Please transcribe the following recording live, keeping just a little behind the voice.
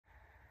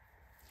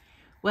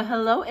Well,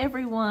 hello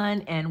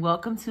everyone, and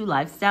welcome to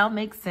Lifestyle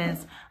Makes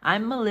Sense.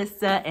 I'm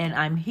Melissa, and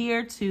I'm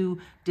here to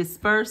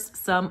disperse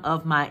some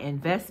of my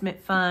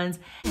investment funds.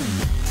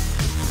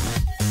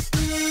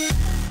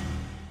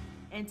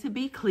 And to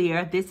be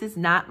clear, this is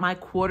not my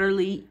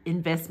quarterly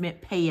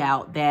investment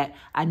payout that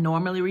I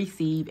normally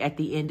receive at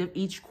the end of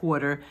each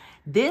quarter.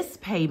 This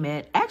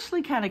payment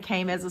actually kind of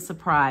came as a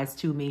surprise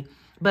to me.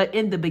 But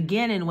in the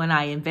beginning, when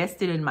I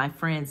invested in my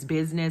friend's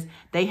business,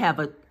 they have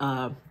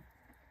a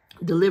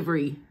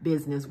delivery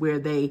business where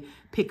they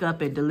pick up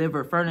and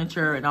deliver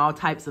furniture and all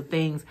types of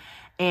things.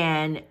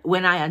 And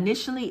when I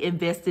initially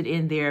invested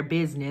in their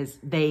business,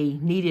 they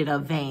needed a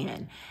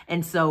van.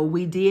 And so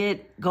we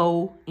did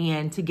go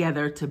in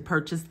together to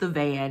purchase the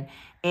van.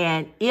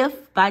 And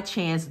if by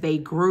chance they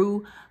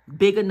grew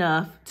big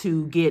enough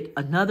to get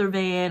another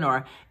van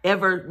or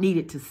ever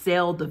needed to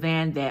sell the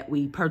van that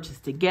we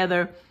purchased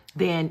together,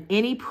 then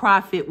any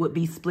profit would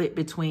be split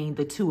between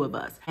the two of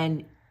us.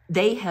 And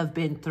they have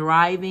been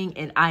thriving,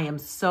 and I am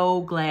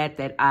so glad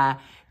that I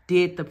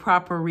did the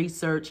proper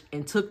research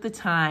and took the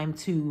time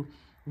to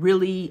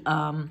really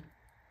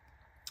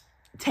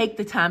take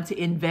the time to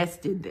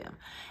invest in them.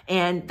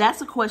 And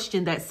that's a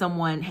question that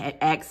someone had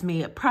asked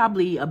me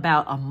probably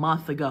about a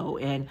month ago,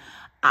 and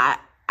I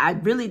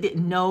really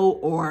didn't know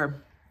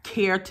or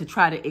care to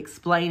try to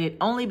explain it,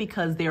 only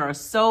because there are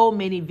so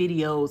many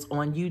videos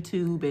on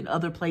YouTube and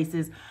other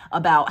places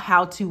about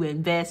how to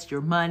invest your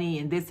money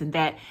and this and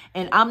that.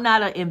 And I'm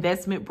not an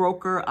investment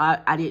broker.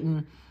 I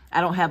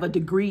don't have a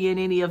degree in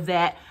any of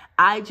that.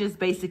 I just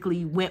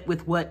basically went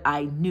with what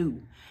I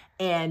knew.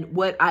 And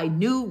what I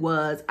knew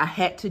was I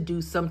had to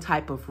do some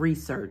type of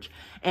research.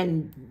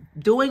 And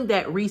doing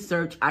that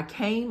research, I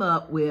came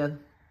up with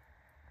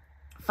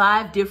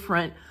 5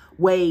 different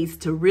ways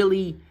to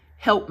really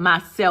help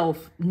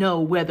myself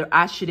know whether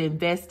I should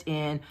invest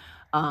in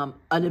an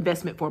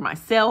investment for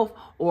myself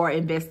or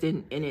invest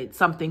in it,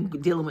 something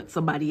dealing with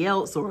somebody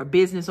else or a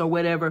business or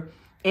whatever.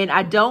 And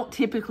I don't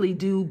typically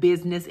do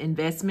business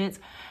investments,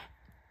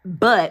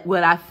 but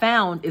what I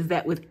found is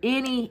that with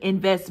any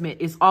investment,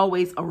 it's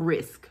always a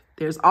risk.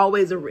 There's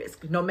always a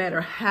risk, no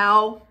matter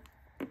how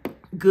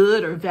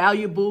good or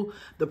valuable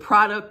the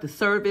product, the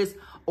service,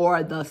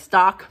 or the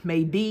stock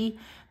may be,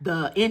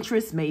 the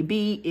interest may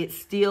be, it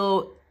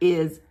still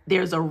is,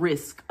 there's a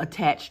risk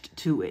attached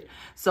to it.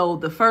 So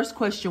the first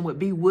question would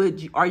be,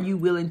 are you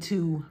willing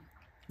to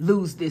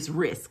lose this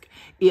risk?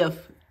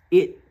 If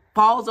it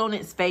falls on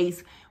its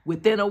face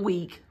within a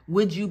week,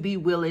 would you be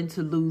willing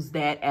to lose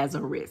that as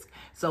a risk?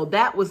 So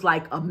that was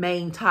like a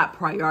main top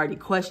priority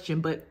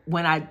question. But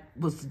when I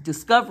was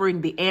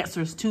discovering the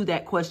answers to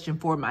that question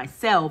for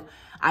myself,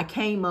 I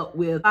came up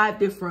with 5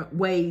 different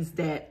ways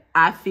that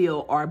I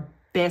feel are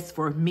best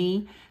for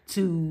me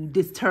to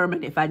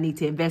determine if I need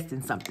to invest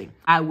in something.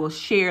 I will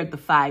share the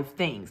 5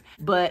 things,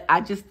 but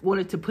I just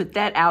wanted to put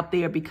that out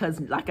there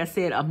because, like I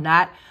said, I'm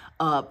not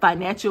a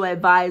financial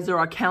advisor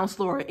or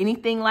counselor or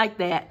anything like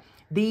that.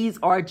 These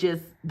are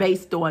just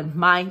based on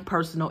my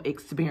personal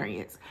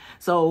experience.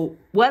 So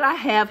what I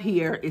have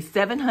here is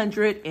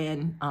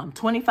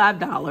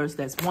 $725.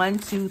 That's 1,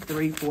 2,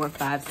 3, 4,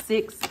 5,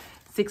 6,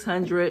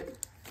 600,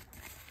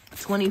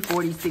 20,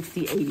 40,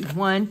 60,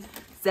 81,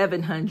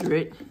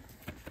 700,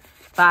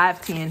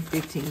 5, 10,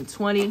 15,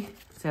 20,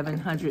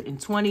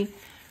 720,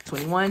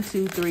 21,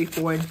 2, 3,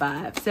 4, and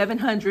 5.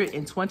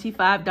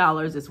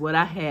 $725 is what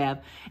I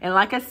have. And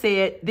like I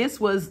said,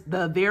 this was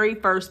the very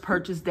first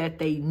purchase that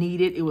they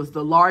needed. It was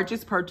the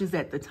largest purchase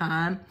at the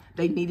time.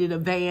 They needed a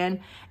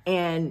van,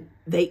 and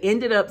they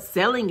ended up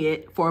selling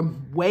it for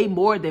way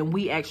more than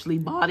we actually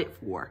bought it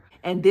for.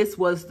 And this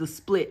was the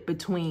split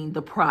between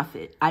the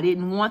profit. I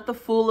didn't want the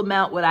full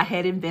amount what I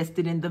had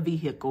invested in the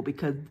vehicle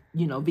because,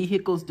 you know,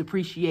 vehicles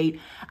depreciate.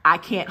 I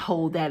can't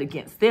hold that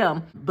against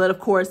them. But of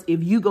course,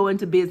 if you go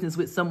into business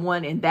with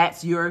someone and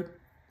that's your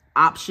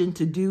option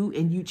to do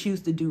and you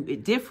choose to do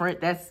it different,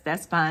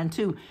 that's fine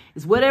too.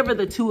 It's whatever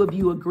the two of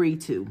you agree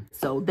to.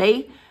 So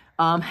they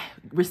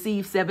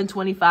received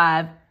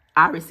 $725.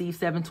 I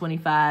received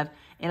 $725.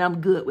 And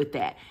I'm good with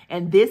that.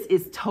 And this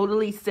is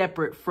totally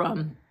separate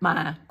from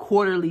my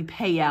quarterly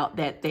payout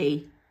that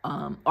they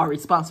are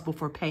responsible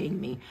for paying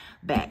me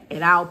back.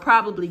 And I'll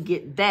probably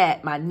get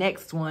that, my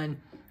next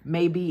one,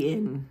 maybe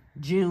in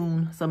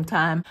June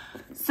sometime.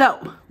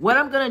 So what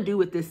I'm going to do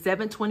with this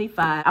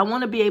 $725, I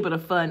want to be able to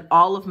fund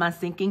all of my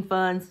sinking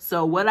funds.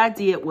 So what I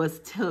did was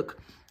took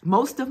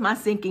most of my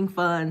sinking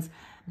funds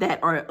that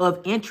are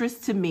of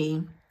interest to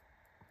me,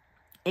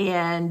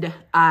 and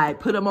I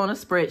put them on a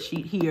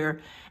spreadsheet here.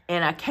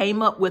 And I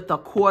came up with a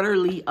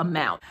quarterly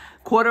amount.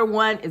 Quarter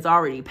 1 is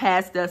already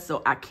past us,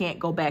 so I can't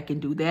go back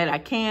and do that. I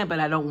can, but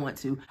I don't want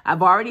to.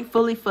 I've already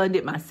fully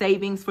funded my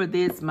savings for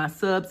this, my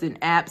subs and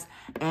apps,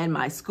 and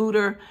my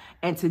scooter.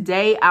 And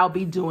today I'll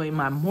be doing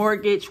my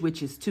mortgage,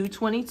 which is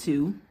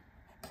 $222.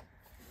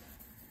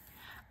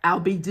 I'll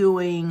be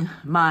doing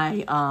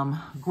my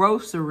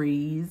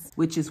groceries,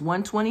 which is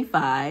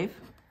 $125.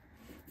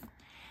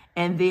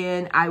 And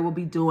then I will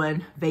be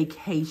doing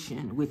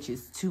vacation, which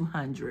is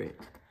 $200.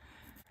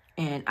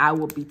 And I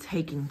will be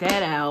taking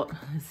that out.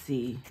 Let's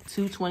see,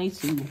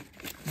 222,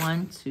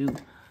 1, 2,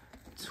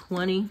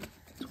 20,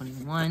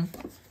 21,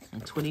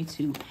 and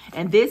 22.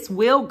 And this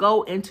will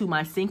go into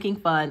my sinking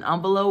fund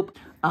envelope.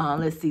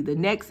 Let's see, the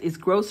next is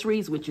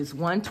groceries, which is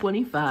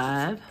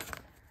 125.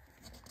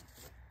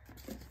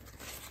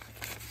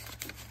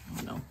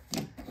 No,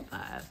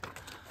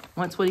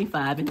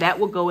 125, and that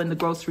will go in the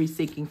grocery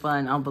sinking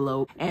fund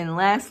envelope. And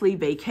lastly,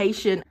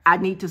 vacation. I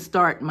need to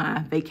start my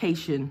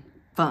vacation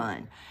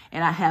fund,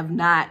 and I have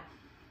not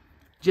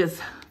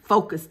just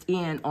focused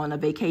in on a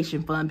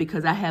vacation fund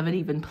because I haven't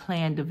even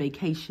planned a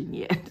vacation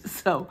yet.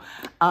 So,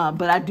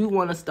 but I do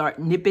want to start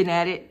nipping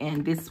at it,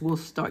 and this will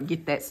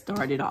get that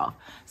started off.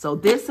 So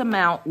this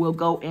amount will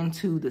go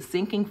into the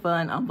sinking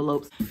fund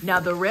envelopes. Now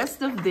the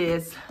rest of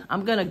this,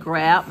 I'm gonna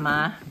grab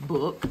my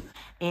book,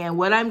 and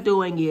what I'm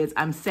doing is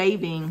I'm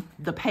saving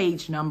the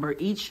page number.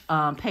 Each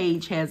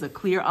page has a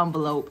clear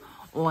envelope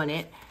on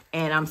it,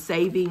 and I'm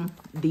saving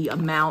the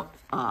amount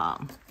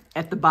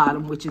at the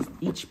bottom, which is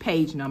each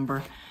page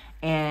number.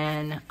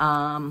 And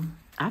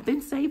I've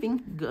been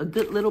saving a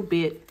good little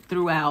bit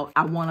throughout.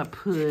 I want to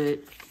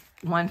put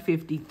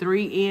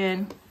 153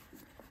 in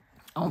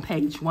on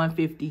page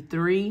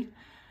 153.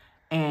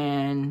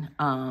 And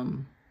I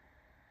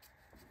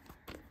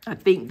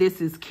think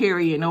this is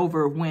carrying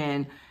over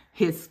when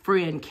his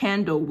friend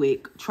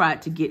Candlewick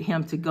tried to get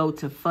him to go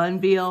to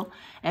Funville.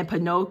 And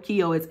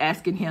Pinocchio is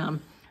asking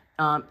him,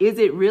 is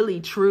it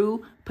really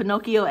true?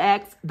 Pinocchio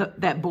asks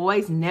that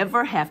boys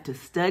never have to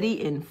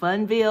study in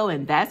Funville.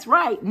 And that's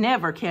right,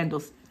 never,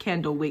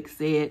 Candlewick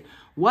said.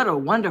 What a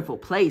wonderful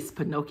place,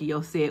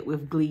 Pinocchio said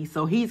with glee.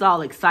 So he's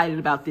all excited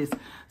about this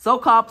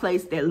so-called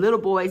place that little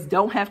boys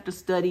don't have to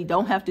study,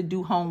 don't have to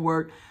do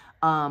homework.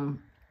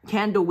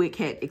 Candlewick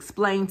had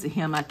explained to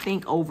him, I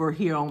think over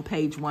here on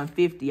page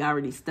 150, I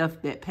already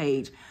stuffed that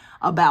page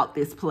about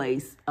this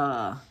place.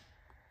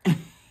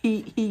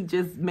 He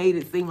just made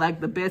it seem like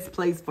the best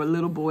place for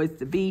little boys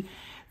to be.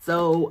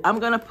 So I'm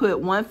going to put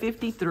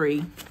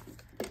 153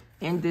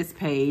 in this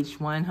page,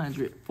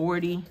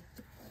 140,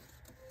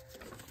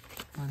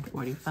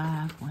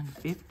 145,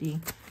 150,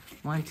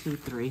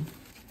 123.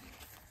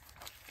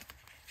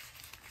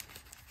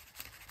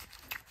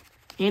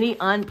 Any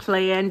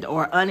unplanned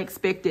or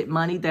unexpected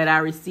money that I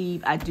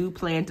receive, I do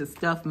plan to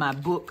stuff my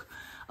book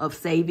of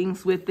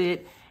savings with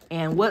it.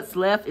 And what's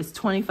left is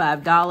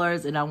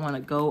 $25, and I want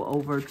to go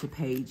over to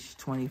page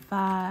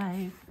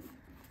 25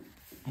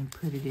 and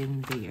put it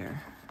in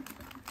there.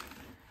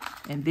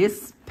 And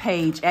this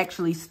page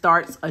actually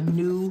starts a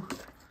new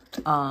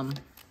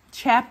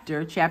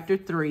chapter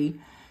 3.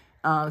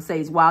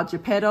 Says, while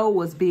Geppetto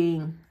was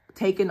being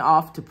taken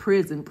off to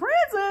prison.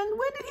 Prison?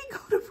 When did he go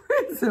to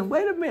prison?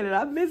 Wait a minute,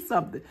 I missed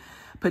something.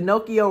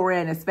 Pinocchio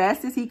ran as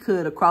fast as he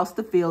could across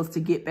the fields to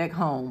get back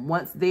home.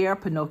 Once there,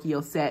 Pinocchio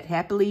sat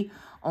happily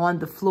on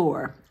the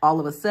floor. All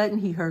of a sudden,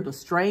 he heard a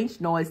strange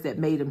noise that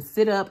made him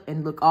sit up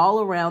and look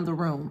all around the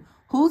room.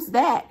 Who's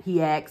that?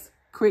 He asked.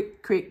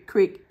 Crick, crick,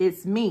 crick,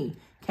 it's me,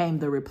 came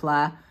the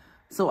reply.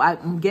 So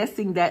I'm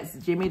guessing that's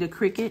Jimmy the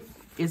Cricket.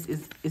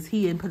 Is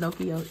he in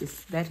Pinocchio?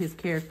 Is that his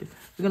character?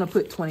 We're going to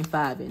put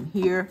 25 in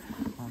here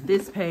on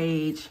this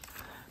page.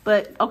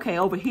 But, okay,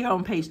 over here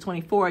on page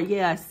 24,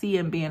 yeah, I see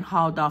him being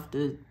hauled off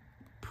to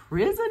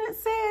prison, it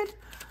said.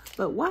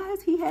 But why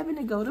is he having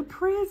to go to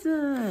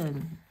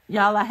prison?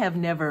 Y'all, I have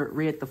never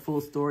read the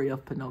full story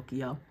of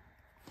Pinocchio.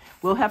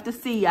 We'll have to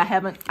see. I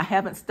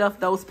haven't stuffed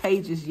those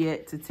pages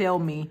yet to tell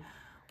me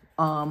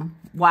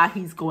why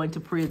he's going to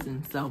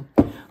prison. So,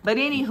 but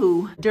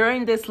anywho,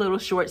 during this little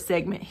short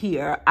segment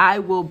here, I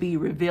will be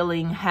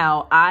revealing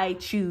how I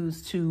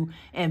choose to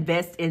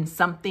invest in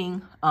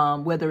something,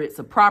 whether it's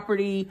a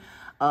property,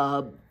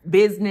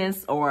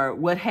 business, or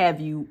what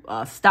have you,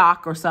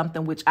 stock or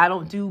something, which I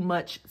don't do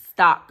much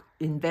stock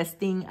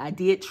investing. I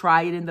did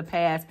try it in the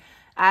past.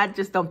 I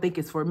just don't think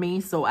it's for me,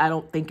 so I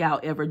don't think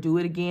I'll ever do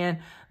it again.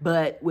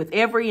 But with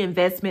every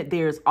investment,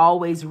 there's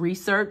always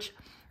research.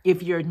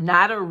 If you're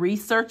not a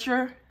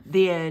researcher,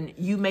 then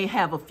you may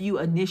have a few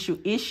initial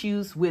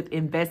issues with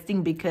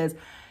investing, because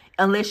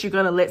unless you're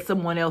going to let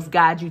someone else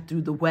guide you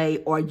through the way,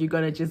 or you're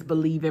going to just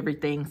believe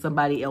everything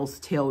somebody else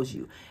tells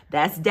you.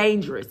 That's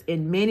dangerous.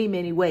 In many,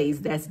 many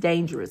ways, that's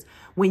dangerous.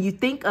 When you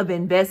think of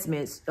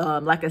investments,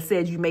 like I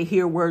said, you may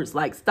hear words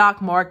like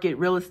stock market,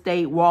 real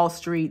estate, Wall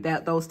Street,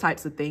 those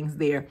types of things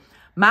there.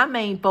 My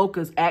main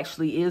focus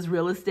actually is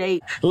real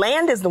estate.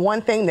 Land is the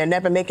one thing they're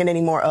never making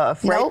any more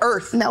of, right? Nope.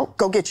 Earth, nope.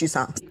 Go get you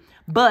some.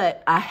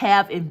 But I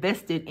have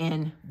invested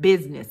in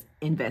business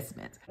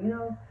investments. You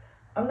know,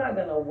 I'm not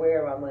going to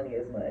wear my money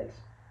as much.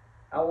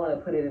 I want to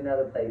put it in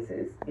other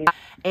places.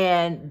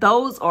 And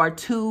those are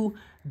two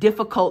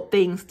difficult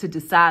things to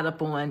decide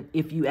upon,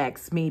 if you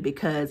ask me,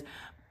 because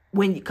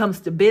when it comes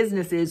to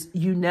businesses,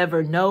 you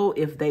never know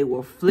if they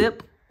will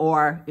flip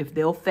or if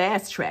they'll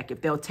fast track,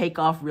 if they'll take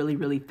off really,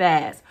 really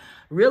fast.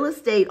 Real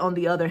estate, on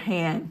the other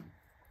hand,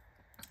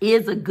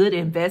 is a good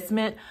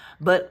investment.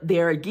 But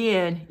there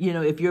again, you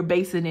know, if you're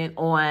basing it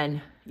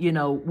on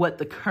what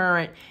the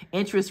current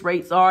interest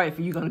rates are, if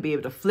you're going to be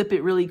able to flip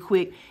it really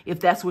quick, if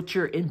that's what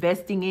you're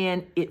investing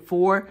in it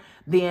for,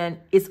 then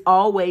it's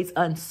always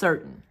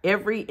uncertain.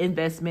 Every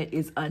investment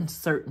is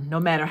uncertain. No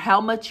matter how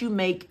much you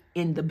make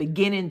in the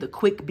beginning, the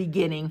quick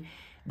beginning,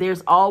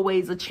 there's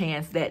always a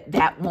chance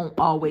that won't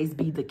always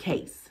be the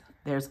case.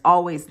 There's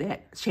always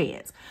that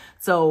chance.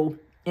 So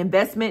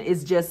investment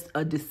is just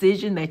a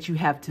decision that you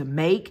have to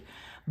make,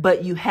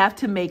 but you have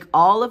to make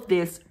all of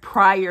this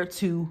prior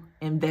to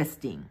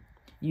investing.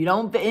 You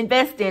don't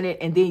invest in it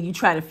and then you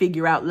try to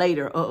figure out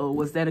later,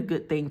 was that a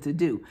good thing to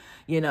do?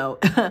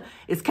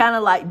 It's kind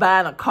of like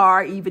buying a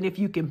car. Even if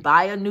you can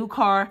buy a new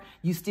car,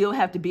 you still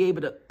have to be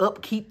able to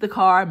upkeep the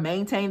car,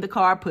 maintain the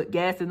car, put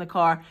gas in the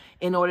car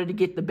in order to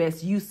get the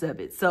best use of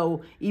it.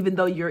 So even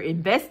though you're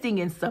investing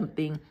in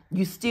something,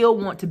 you still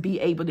want to be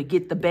able to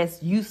get the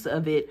best use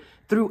of it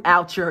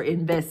throughout your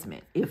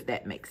investment, if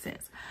that makes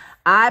sense.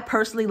 I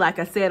personally, like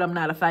I said, I'm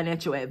not a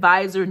financial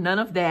advisor, none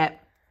of that.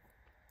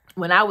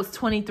 When I was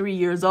 23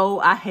 years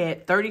old, I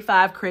had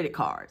 35 credit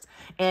cards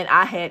and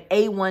I had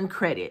A1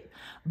 credit,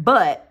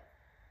 but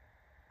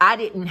I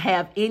didn't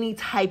have any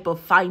type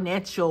of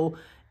financial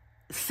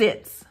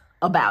sense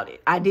about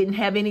it. I didn't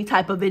have any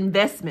type of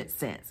investment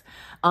sense.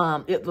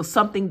 It was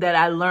something that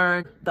I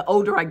learned the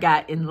older I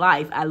got in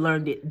life. I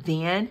learned it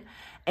then.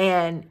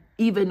 And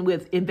even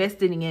with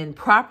investing in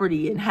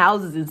property and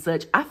houses and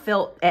such, I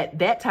felt at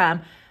that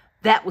time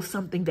that was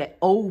something that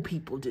old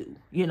people do.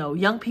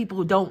 Young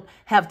people don't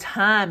have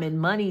time and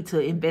money to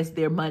invest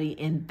their money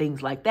in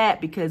things like that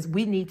because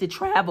we need to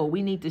travel.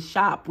 We need to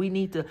shop. We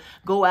need to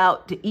go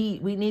out to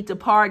eat. We need to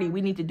party.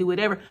 We need to do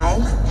whatever. I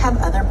have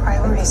other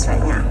priorities right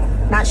now,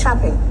 not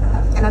shopping,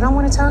 and I don't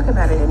want to talk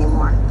about it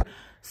anymore.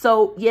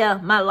 So yeah,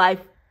 my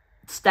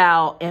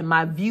lifestyle and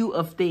my view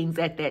of things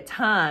at that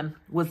time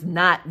was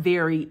not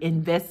very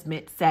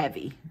investment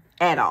savvy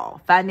at all,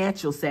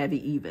 financial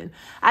savvy even.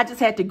 I just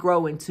had to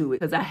grow into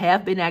it because I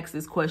have been asked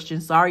this question.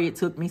 Sorry it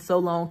took me so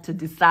long to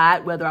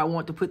decide whether I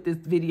want to put this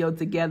video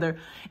together,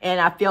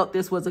 and I felt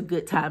this was a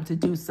good time to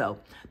do so.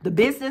 The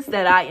business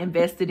that I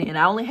invested in,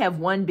 I only have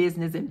one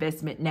business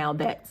investment now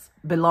that's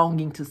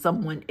belonging to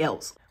someone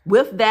else.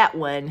 With that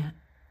one,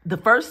 the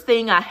first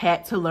thing I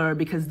had to learn,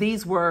 because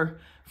these were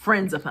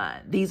friends of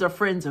mine, these are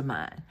friends of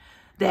mine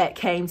that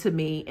came to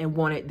me and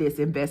wanted this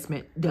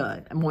investment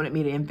done and wanted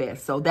me to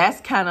invest. So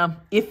that's kind of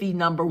iffy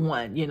number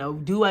one.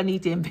 Do I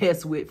need to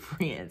invest with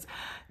friends?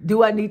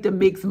 Do I need to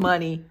mix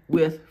money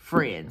with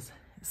friends?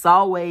 It's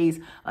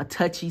always a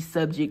touchy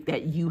subject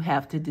that you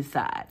have to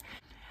decide.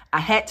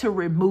 I had to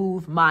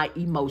remove my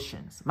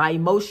emotions. My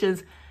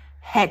emotions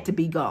had to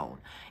be gone.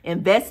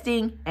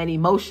 Investing and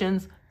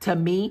emotions to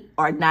me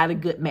are not a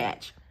good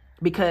match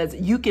because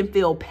you can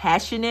feel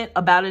passionate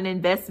about an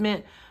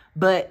investment,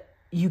 but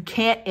you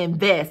can't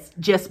invest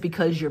just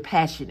because you're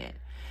passionate.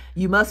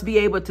 You must be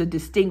able to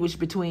distinguish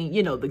between,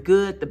 the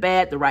good, the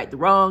bad, the right, the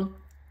wrong,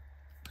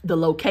 the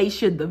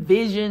location, the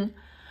vision.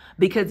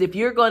 Because if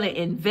you're going to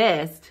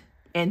invest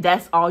and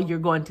that's all you're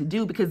going to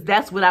do, because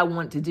that's what I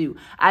want to do.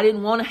 I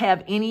didn't want to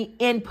have any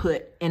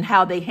input in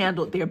how they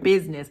handled their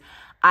business.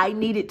 I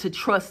needed to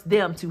trust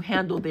them to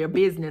handle their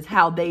business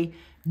how they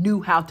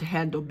knew how to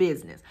handle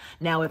business.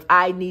 Now, if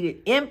I needed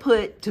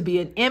input to be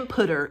an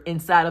inputter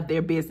inside of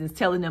their business,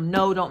 telling them,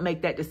 no, don't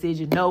make that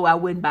decision. No, I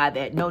wouldn't buy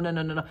that. No.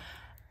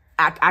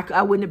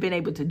 I wouldn't have been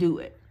able to do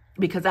it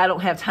because I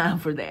don't have time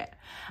for that.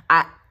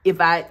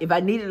 If I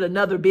needed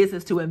another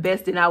business to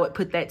invest in, I would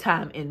put that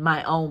time in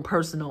my own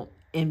personal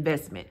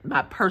investment,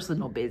 my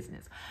personal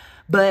business.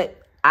 But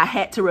I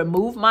had to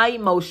remove my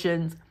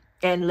emotions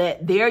and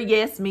let their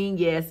yes mean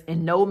yes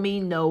and no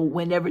mean no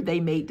whenever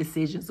they made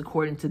decisions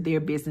according to their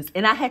business.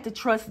 And I had to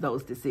trust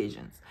those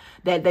decisions,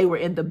 that they were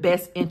in the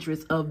best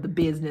interest of the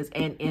business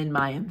and in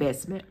my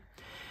investment.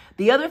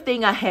 The other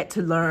thing I had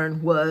to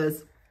learn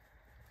was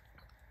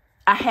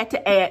I had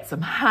to add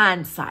some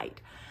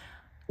hindsight.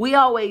 We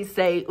always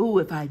say,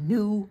 if I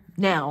knew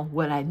now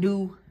what I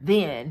knew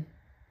then,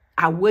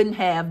 I wouldn't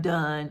have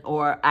done,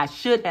 or I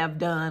should have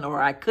done,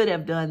 or I could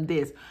have done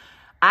this.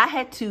 I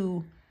had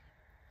to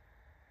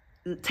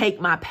take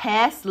my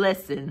past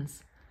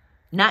lessons,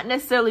 not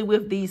necessarily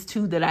with these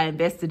two that I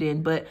invested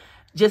in, but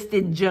just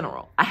in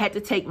general. I had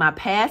to take my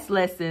past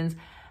lessons,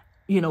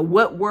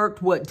 what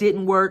worked, what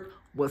didn't work,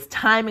 was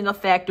timing a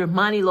factor,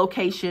 money,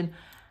 location.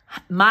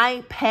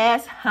 My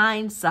past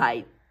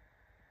hindsight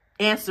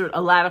answered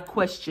a lot of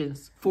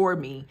questions for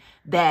me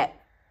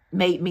that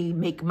made me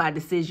make my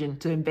decision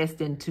to invest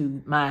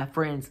into my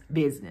friend's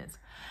business.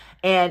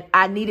 And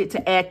I needed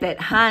to add that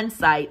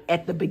hindsight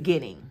at the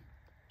beginning.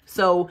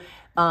 So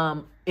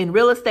in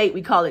real estate,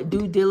 we call it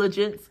due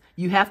diligence.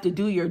 You have to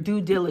do your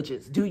due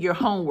diligence, do your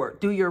homework,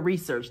 do your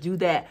research, do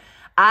that.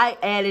 I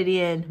added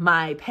in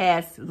my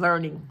past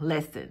learning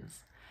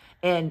lessons,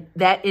 and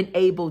that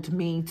enabled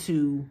me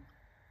to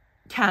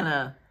kind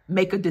of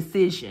make a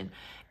decision.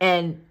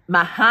 And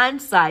my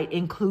hindsight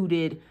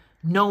included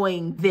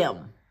knowing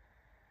them.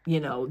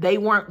 They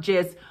weren't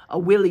just a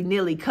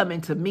willy-nilly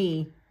coming to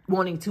me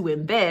wanting to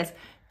invest.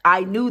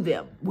 I knew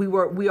them.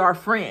 We are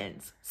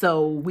friends.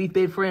 So we've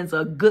been friends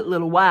a good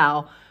little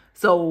while.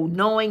 So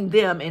knowing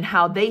them and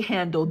how they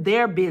handle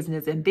their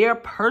business and their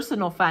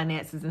personal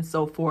finances and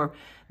so forth,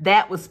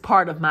 that was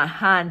part of my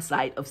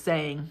hindsight of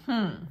saying,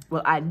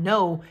 well, I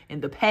know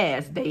in the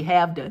past they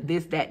have done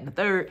this, that, and the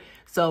third.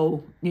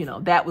 So,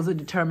 that was a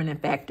determining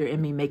factor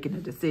in me making a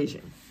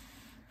decision.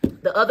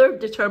 The other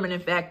determining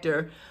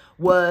factor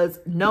was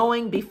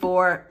knowing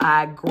before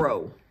I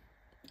grow.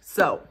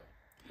 So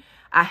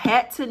I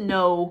had to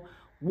know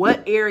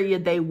what area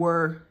they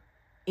were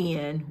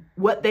in,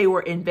 what they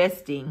were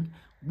investing,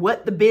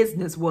 what the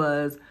business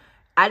was.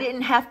 I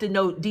didn't have to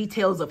know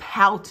details of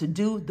how to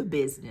do the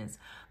business,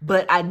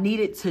 but I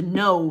needed to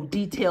know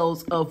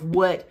details of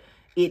what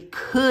it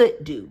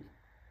could do,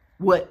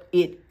 what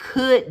it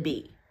could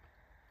be.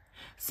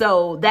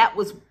 So that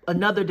was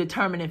another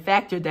determining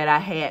factor that I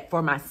had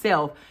for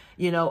myself.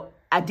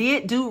 I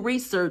did do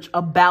research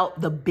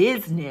about the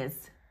business,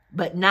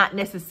 but not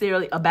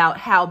necessarily about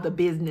how the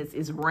business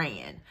is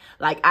ran.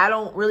 Like, I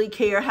don't really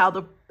care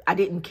I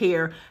didn't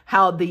care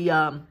how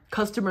the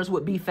customers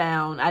would be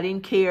found. I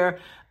didn't care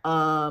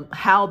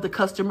how the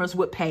customers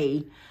would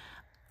pay,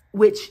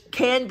 which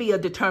can be a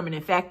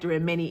determining factor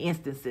in many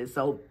instances.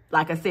 So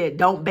like I said,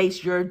 don't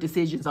base your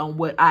decisions on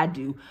what I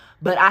do.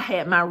 But I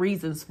had my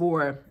reasons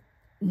for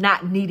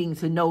not needing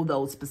to know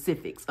those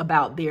specifics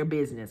about their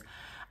business.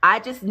 I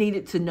just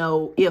needed to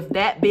know if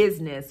that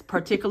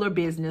particular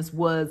business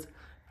was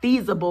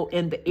feasible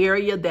in the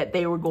area that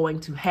they were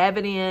going to have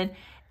it in.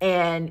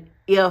 And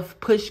if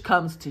push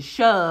comes to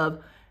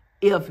shove,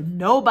 if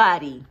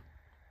nobody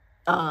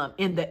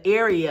in the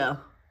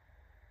area,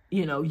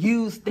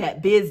 used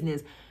that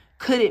business,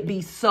 could it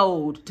be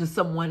sold to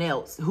someone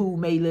else who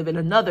may live in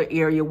another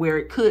area where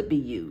it could be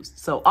used?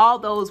 So all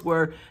those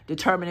were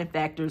determining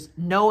factors,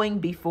 knowing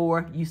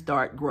before you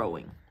start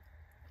growing.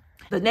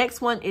 The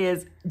next one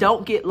is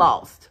don't get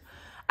lost.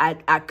 I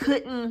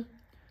couldn't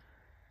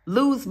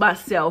lose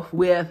myself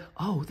with,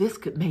 this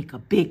could make a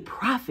big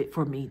profit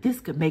for me.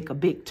 This could make a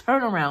big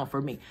turnaround for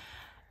me.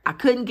 I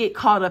couldn't get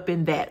caught up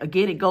in that.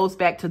 Again, it goes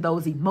back to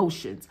those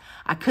emotions.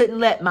 I couldn't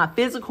let my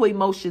physical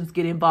emotions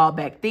get involved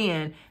back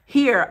then.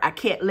 Here, I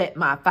can't let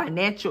my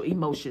financial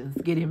emotions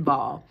get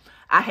involved.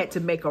 I had to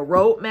make a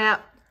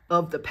roadmap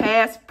of the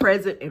past,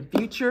 present, and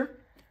future.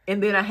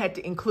 And then I had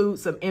to include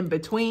some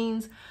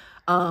in-betweens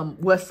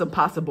with some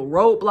possible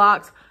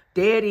roadblocks,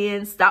 dead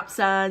ends, stop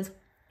signs,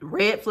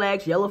 red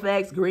flags, yellow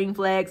flags, green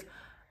flags.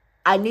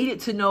 I needed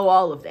to know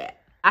all of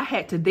that. I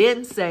had to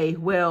then say,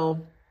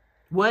 well,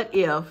 what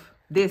if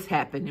this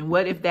happened? And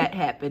what if that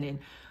happened? And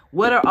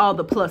what are all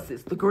the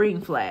pluses, the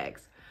green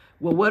flags?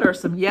 Well, what are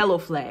some yellow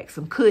flags,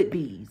 some could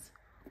be's?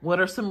 What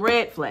are some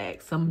red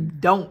flags, some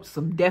don'ts,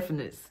 some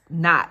definites,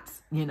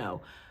 nots,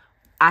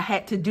 I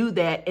had to do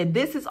that. And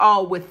this is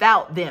all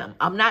without them.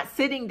 I'm not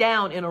sitting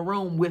down in a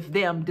room with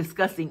them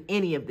discussing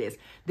any of this.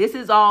 This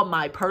is all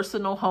my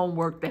personal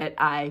homework that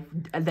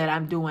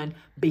I'm doing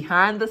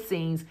behind the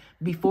scenes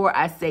before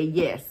I say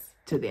yes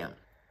to them.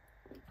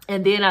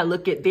 And then I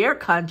look at their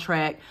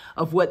contract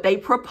of what they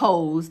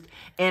proposed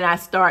and I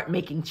start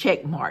making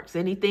check marks.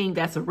 Anything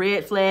that's a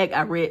red flag,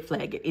 I red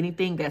flag it.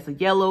 Anything that's a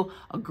yellow,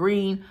 a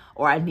green,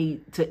 or I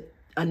need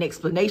an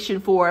explanation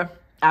for,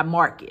 I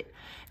mark it.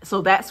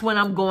 So that's when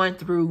I'm going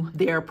through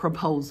their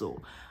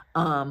proposal.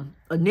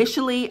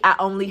 Initially, I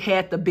only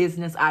had the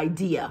business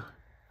idea.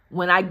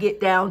 When I get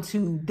down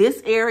to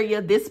this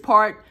area, this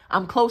part,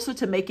 I'm closer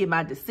to making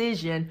my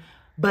decision,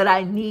 but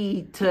I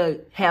need to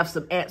have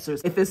some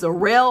answers. If it's a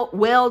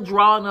well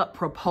drawn up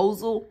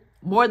proposal,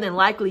 more than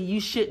likely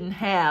you shouldn't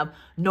have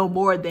no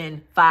more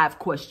than 5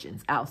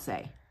 questions, I'll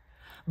say.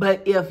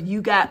 But if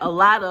you got a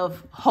lot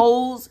of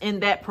holes in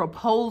that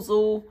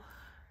proposal,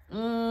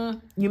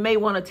 you may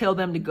want to tell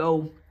them to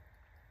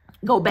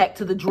go back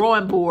to the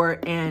drawing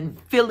board and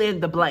fill in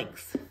the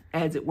blanks,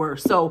 as it were.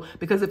 So,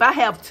 because if I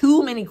have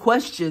too many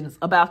questions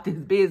about this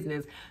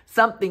business,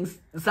 something's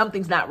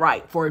not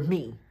right for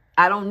me.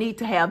 I don't need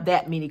to have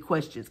that many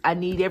questions. I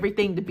need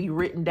everything to be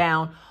written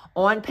down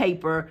on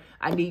paper.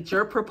 I need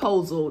your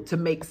proposal to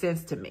make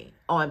sense to me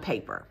on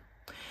paper.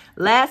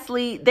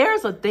 Lastly,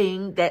 there's a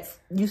thing that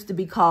used to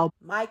be called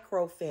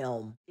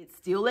microfilm. It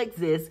still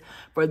exists.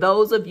 For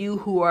those of you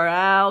who are,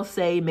 I'll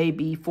say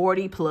maybe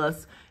 40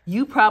 plus,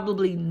 you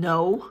probably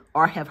know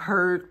or have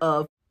heard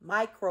of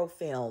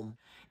microfilm.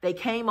 They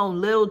came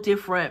on little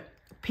different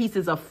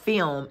pieces of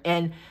film,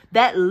 and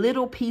that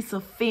little piece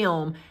of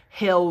film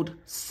held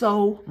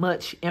so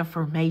much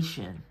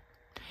information.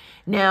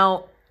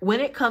 Now, when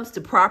it comes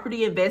to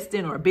property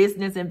investing or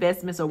business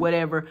investments or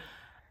whatever,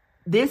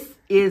 this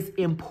is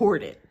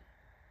important.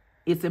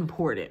 It's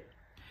important.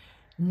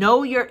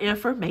 Know your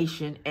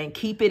information and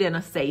keep it in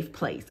a safe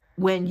place.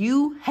 When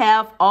you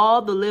have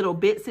all the little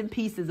bits and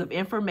pieces of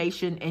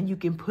information and you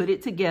can put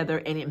it together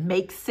and it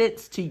makes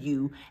sense to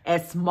you,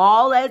 as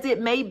small as it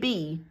may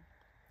be,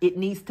 it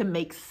needs to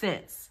make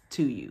sense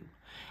to you.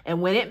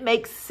 And when it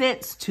makes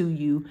sense to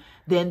you,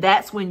 then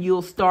that's when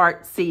you'll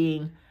start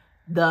seeing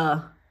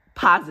the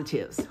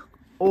positives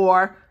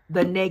or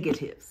the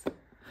negatives.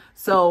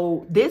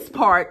 So this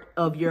part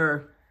of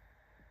your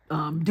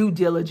due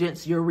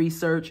diligence, your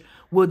research,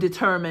 will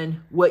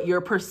determine what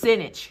your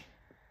percentage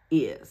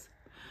is.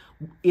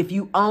 If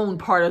you own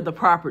part of the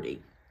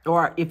property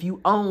or if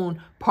you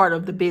own part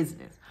of the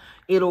business,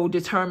 it'll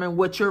determine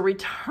what your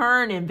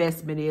return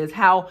investment is,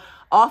 how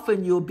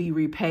often you'll be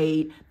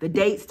repaid, the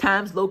dates,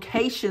 times,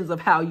 locations of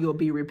how you'll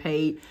be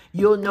repaid.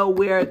 You'll know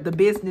where the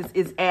business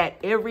is at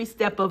every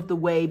step of the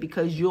way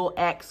because you'll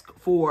ask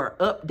for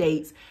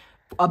updates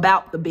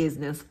about the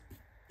business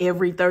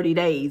every 30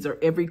 days or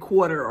every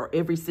quarter or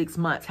every 6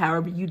 months,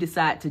 however you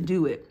decide to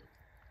do it.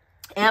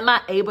 Am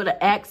I able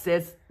to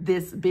access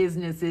this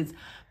business's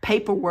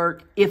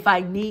paperwork if I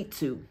need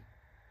to?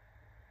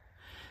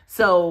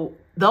 So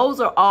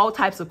those are all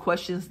types of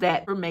questions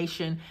that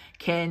information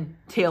can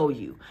tell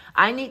you.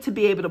 I need to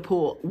be able to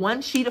pull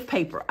one sheet of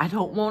paper. I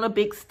don't want a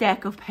big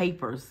stack of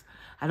papers.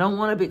 I don't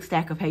want a big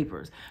stack of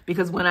papers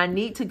because when I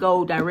need to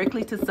go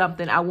directly to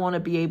something, I want to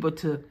be able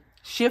to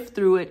shift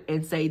through it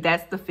and say,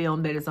 that's the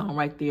film that is on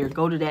right there.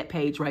 Go to that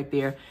page right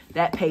there.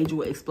 That page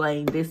will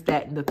explain this,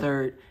 that, and the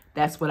third.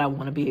 That's what I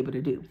want to be able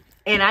to do.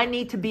 And I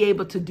need to be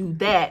able to do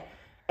that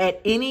at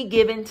any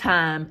given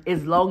time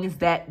as long as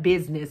that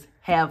business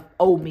have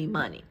owed me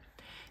money.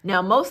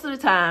 Now, most of the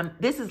time,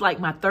 this is like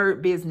my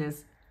third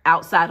business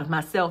outside of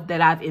myself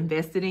that I've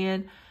invested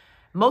in.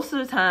 Most of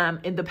the time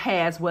in the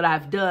past, what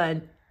I've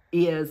done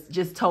is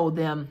just told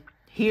them,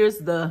 here's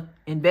the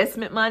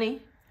investment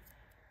money.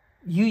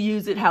 You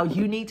use it how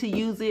you need to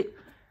use it.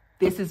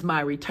 This is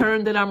my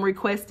return that I'm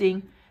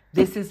requesting.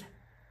 This is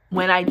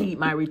when I need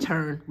my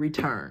return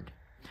returned.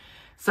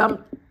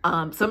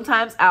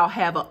 Sometimes I'll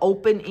have an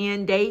open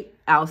end date.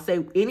 I'll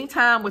say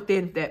anytime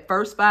within that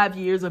first 5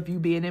 years of you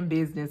being in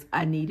business,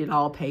 I need it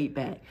all paid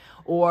back.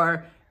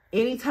 Or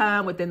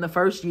anytime within the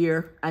first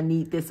year, I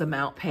need this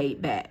amount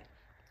paid back.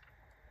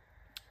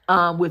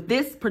 With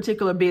this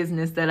particular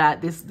business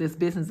that this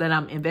business that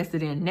I'm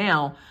invested in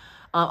now,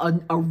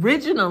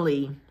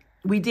 originally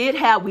we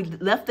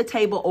left the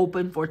table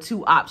open for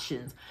two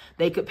options.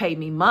 They could pay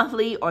me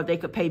monthly or they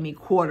could pay me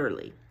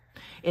quarterly.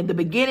 In the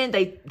beginning,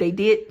 they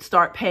did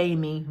start paying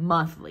me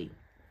monthly,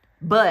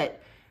 but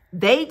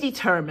they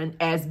determined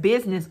as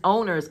business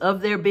owners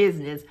of their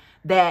business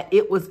that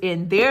it was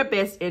in their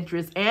best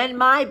interest and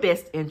my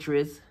best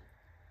interest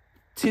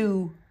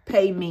to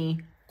pay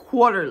me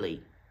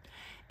quarterly.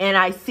 And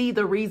I see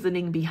the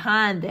reasoning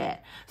behind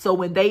that. So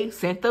when they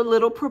sent the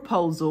little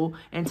proposal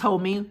and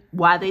told me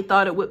why they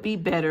thought it would be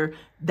better,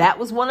 that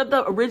was one of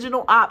the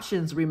original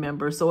options,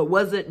 remember? So it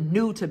wasn't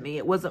new to me.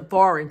 It wasn't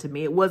foreign to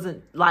me. It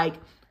wasn't like,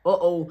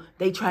 uh-oh,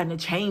 they trying to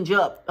change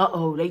up.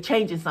 Uh-oh, they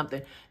changing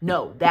something.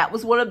 No, that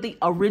was one of the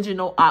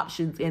original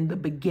options in the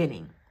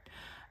beginning.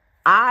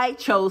 I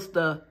chose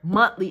the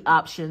monthly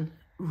option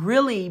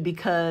really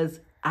because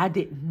I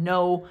didn't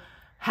know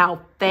how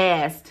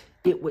fast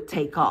it would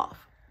take off.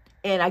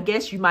 And I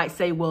guess you might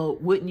say, well,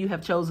 wouldn't you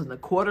have chosen the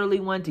quarterly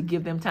one to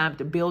give them time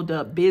to build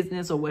up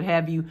business or what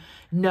have you?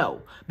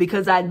 No,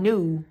 because I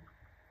knew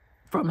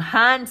from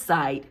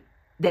hindsight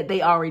that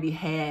they already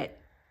had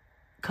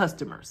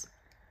customers.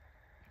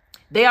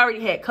 They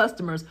already had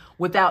customers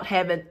without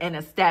having an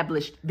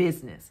established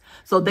business.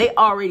 So they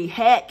already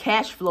had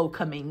cash flow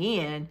coming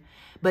in,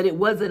 but it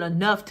wasn't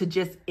enough to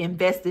just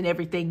invest in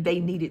everything they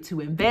needed to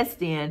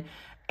invest in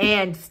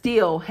and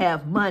still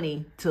have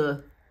money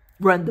to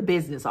run the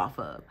business off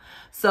of.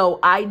 So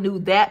I knew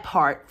that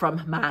part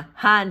from my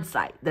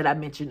hindsight that I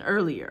mentioned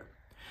earlier.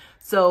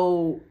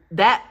 So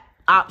that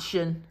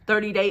option,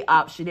 30-day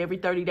option, every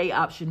 30-day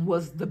option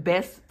was the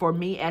best for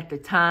me at the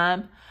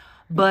time,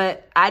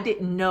 but I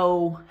didn't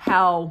know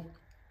how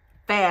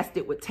fast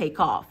it would take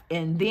off.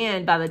 And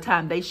then by the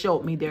time they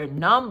showed me their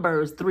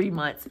numbers 3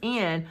 months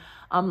in,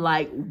 I'm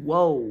like,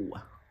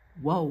 whoa.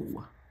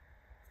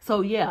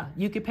 So yeah,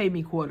 you can pay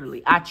me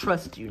quarterly. I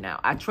trust you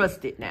now. I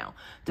trust it now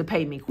to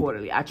pay me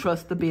quarterly. I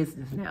trust the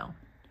business now.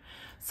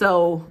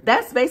 So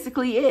that's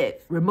basically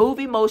it. Remove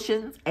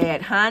emotions,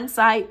 add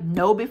hindsight,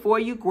 know before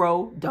you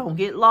grow, don't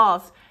get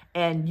lost,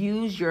 and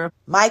use your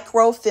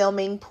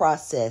microfilming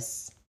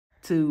process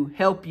to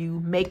help you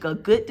make a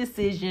good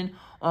decision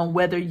on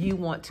whether you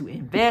want to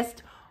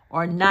invest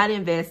or not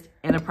invest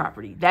in a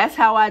property. That's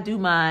how I do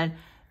mine.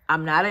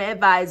 I'm not an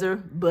advisor,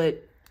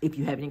 but if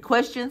you have any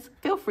questions,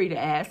 feel free to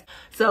ask.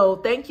 So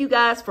thank you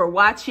guys for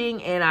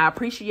watching, and I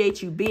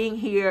appreciate you being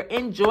here.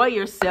 Enjoy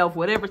yourself,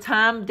 whatever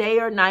time, day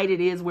or night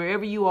it is,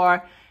 wherever you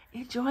are.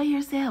 Enjoy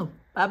yourself.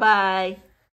 Bye-bye.